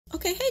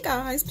Okay, hey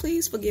guys,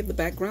 please forgive the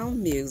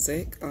background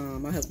music.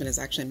 My husband is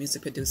actually a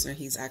music producer.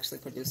 He's actually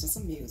producing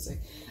some music.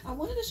 I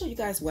wanted to show you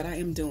guys what I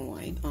am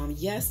doing.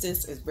 Yes,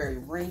 this is very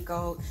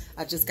wrinkled.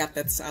 I just got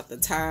that out the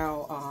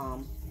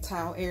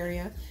towel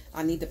area.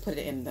 I need to put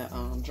it in the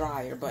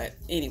dryer, but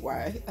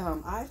anyway,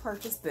 I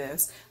purchased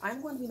this.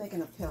 I'm going to be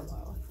making a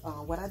pillow.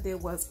 What I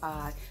did was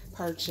I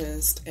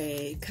purchased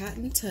a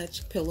Cotton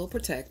Touch pillow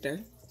protector.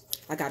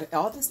 I got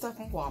all this stuff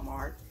from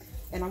Walmart.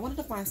 And I wanted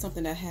to find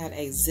something that had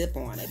a zip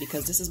on it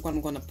because this is what I'm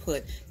going to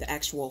put the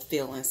actual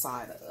fill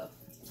inside of.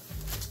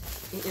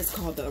 It is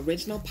called the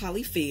Original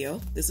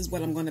Polyfill. This is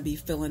what I'm going to be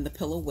filling the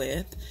pillow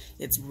with.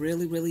 It's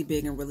really, really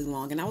big and really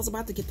long. And I was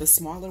about to get the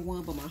smaller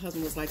one, but my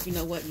husband was like, you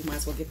know what? You might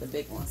as well get the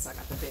big one. So I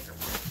got the bigger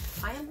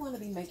one. I am going to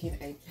be making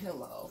a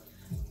pillow,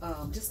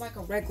 just like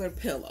a regular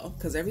pillow.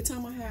 Because every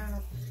time I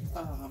have,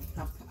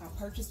 I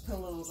purchased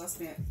pillows, I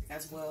spent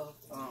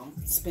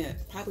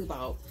probably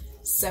about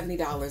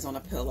 $70 on a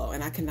pillow,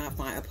 and I cannot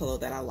find a pillow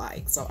that I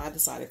like, so I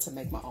decided to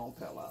make my own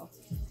pillow.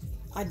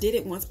 I did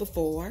it once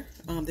before.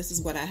 This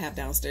is what I have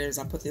downstairs.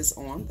 I put this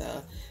on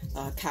the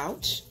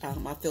couch.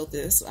 I filled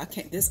this.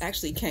 This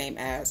actually came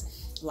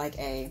as like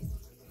a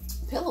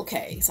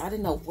pillowcase. I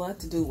didn't know what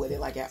to do with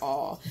it like at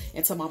all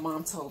until my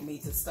mom told me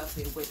to stuff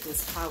it with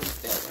this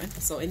polyfilling.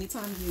 So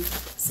anytime you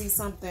see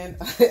something,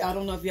 I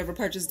don't know if you ever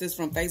purchased this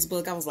from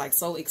Facebook. I was like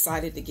so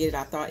excited to get it.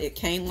 I thought it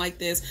came like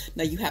this.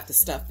 No, you have to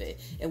stuff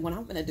it. And what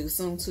I'm going to do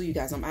soon too, you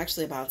guys, I'm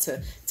actually about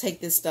to take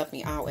this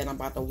stuffing out and I'm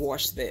about to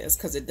wash this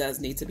because it does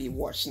need to be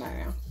washed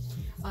now.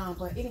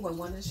 But anyway,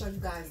 wanted to show you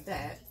guys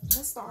that.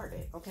 Let's start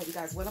it. Okay, you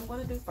guys, what I'm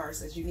going to do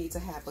first is you need to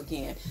have,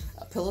 again,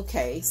 a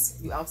pillowcase.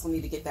 You also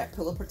need to get that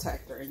pillow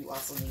protector, and you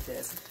also need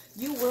this.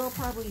 You will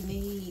probably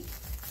need,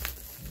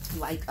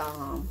 like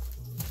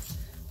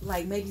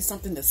maybe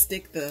something to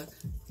stick the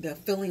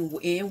filling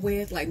in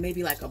with, like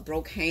maybe like a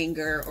broke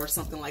hanger or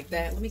something like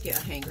that. Let me get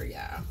a hanger,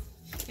 y'all.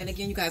 And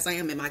again, you guys, I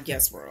am in my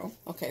guest room.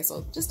 Okay,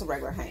 so just a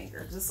regular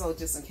hanger,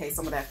 just in case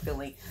some of that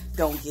filling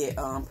don't get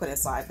put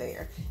inside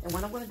there. And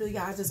what I'm going to do,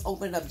 y'all, just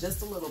open it up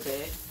just a little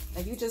bit,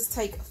 and you just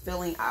take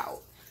filling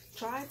out.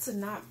 Try to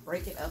not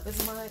break it up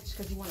as much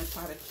because you want to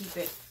try to keep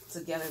it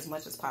together as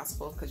much as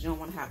possible because you don't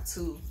want to have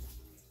too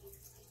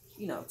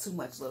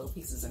much little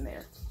pieces in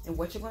there. And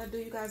what you're going to do,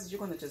 you guys, is you're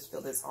going to just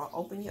fill this. I'll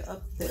open you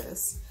up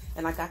this,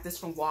 and I got this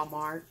from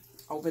Walmart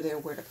over there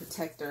where the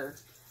protector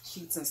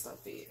sheets and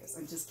stuff is,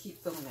 and just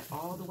keep filling it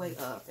all the way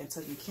up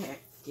until you can't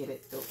get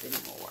it filled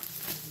anymore.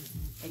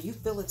 And you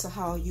fill it to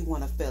how you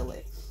want to fill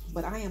it,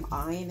 but I am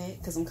eyeing it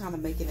because I'm kind of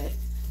making it,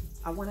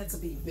 I want it to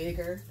be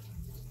bigger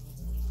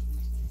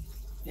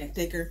and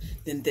thicker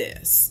than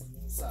this.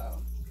 So,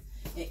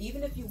 and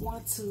even if you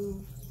want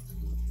to,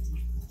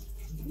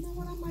 you know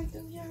what I might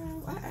do,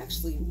 y'all? I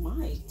actually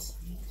might,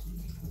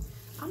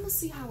 I'm gonna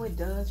see how it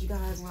does, you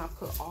guys, when I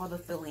put all the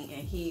filling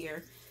in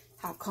here,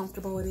 how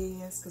comfortable it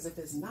is. Because if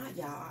it's not,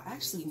 y'all, I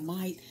actually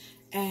might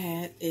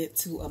add it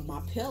to my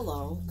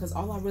pillow because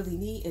all I really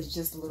need is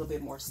just a little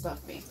bit more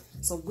stuffing.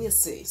 So we'll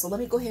see. So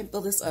let me go ahead and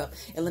fill this up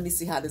and let me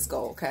see how this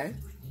goes, okay?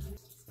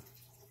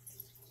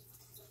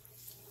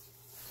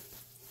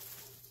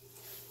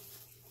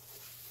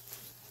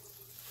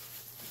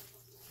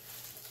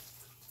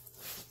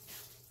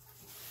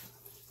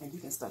 And you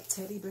can stuff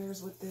teddy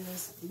bears with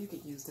this. You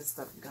can use this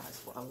stuff, you guys,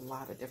 for a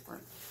lot of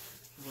different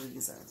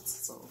reasons.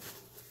 So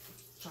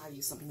try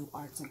use some new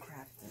arts and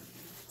crafts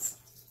things.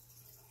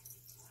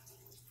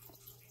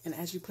 And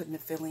as you're putting the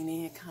filling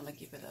in, kind of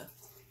give it a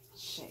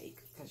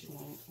shake because you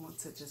won't want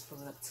to just fill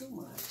it up too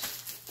much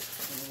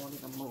and it won't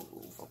even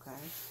move,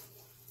 okay?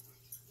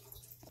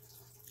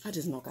 I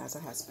just know, guys, I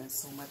have spent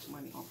so much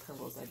money on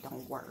pillows that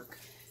don't work.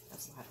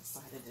 That's why I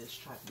decided to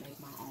just try to make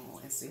my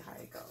own and see how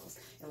it goes.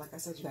 And like I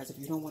said, you guys, if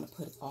you don't want to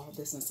put all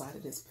this inside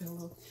of this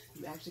pillow,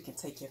 you actually can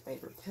take your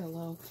favorite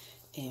pillow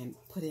and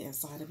put it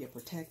inside of your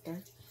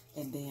protector,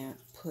 and then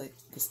put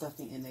the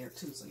stuffing in there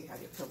too, so you have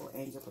your pillow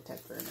and your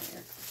protector in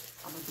there.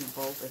 I'm going to do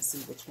both and see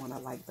which one I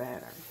like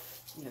better.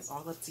 And it's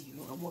all up to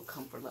you and what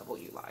comfort level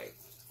you like.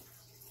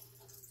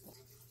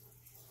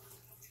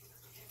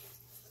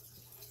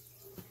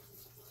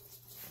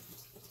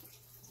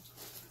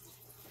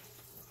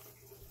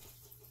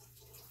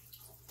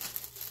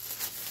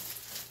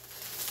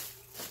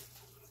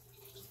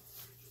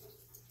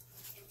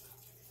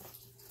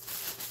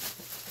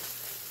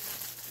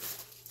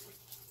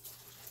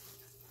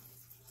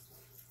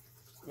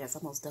 Yes, I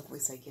most definitely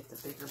say get the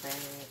bigger bag.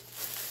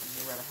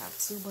 You'd rather have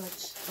too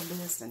much of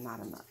this than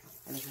not enough.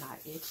 And it's not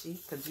itchy,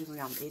 because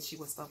usually I'm itchy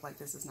with stuff like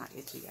this. It's not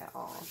itchy at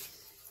all.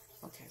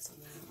 Okay, so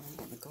now I'm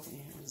going to go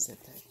in and zip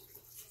it.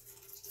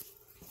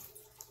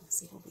 Let's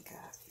see what we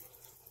got.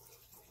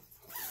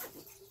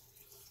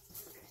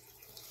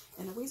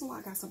 And the reason why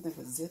I got something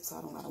for zip, so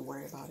I don't got to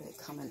worry about it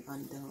coming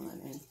undone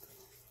and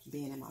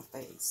being in my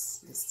face.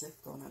 This zip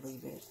going to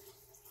leave it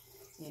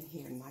in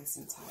here nice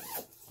and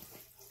tight.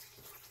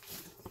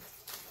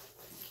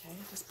 Okay,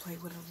 just play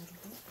with it a little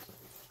bit.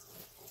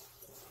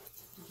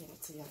 Get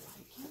it to your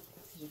liking.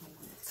 You don't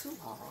want it too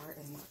hard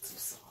and not too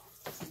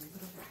soft. Just move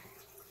it around.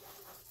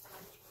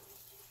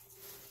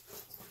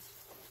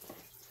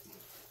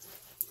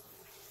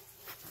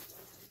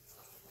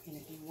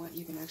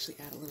 you can actually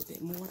add a little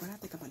bit more, but I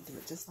think I'm going to do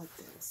it just like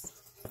this.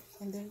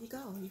 And there you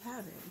go. You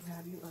have it. You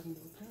have your new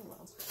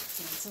pillow.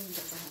 And I'm telling you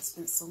guys, I have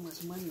spent so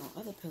much money on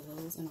other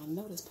pillows, and I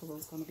know this pillow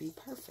is going to be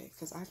perfect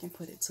because I can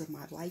put it to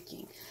my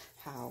liking.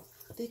 How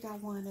thick I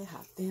want it, how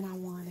thin I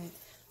want it.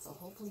 So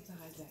hopefully,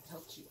 guys, that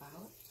helped you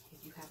out.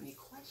 If you have any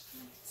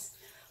questions,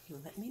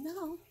 let me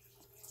know.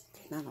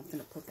 Okay, now I'm going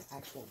to put the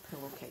actual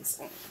pillowcase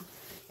on.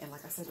 And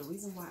like I said, the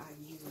reason why I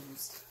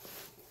used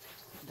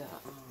the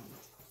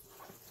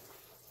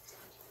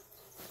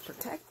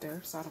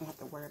protector, so I don't have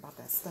to worry about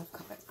that stuff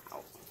coming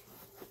out.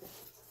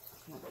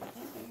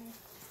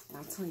 And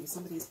I'm telling you,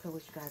 some of these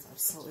pillows, you guys, are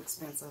so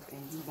expensive,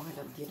 and you wind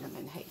up getting them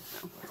and hating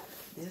them.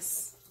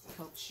 This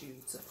helps you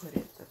to put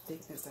it the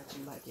thickness that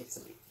you like it to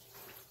be.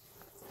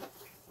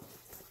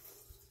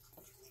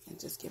 And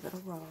just give it a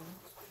roll.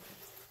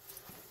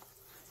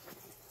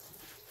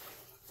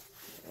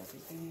 Get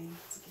everything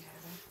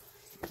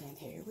together. And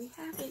here we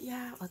have it,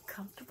 y'all. A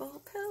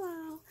comfortable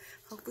pillow.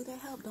 Hopefully that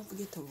helped. Don't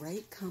forget to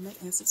rate, comment,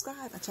 and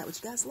subscribe. I'll chat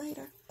with you guys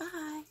later.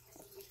 Bye.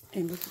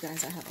 And look, you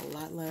guys, I have a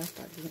lot left.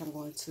 Again, I'm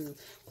going to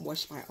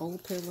wash my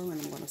old pillow,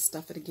 and I'm going to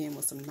stuff it again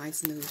with some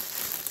nice new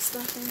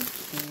stuffing.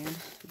 And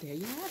there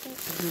you have it.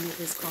 The unit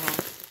is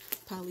called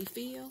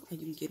Polyfeel, and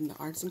you can get in the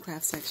arts and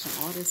crafts section.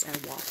 All this at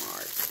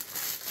Walmart.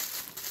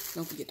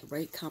 Don't forget to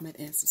rate, comment,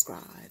 and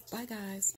subscribe. Bye, guys.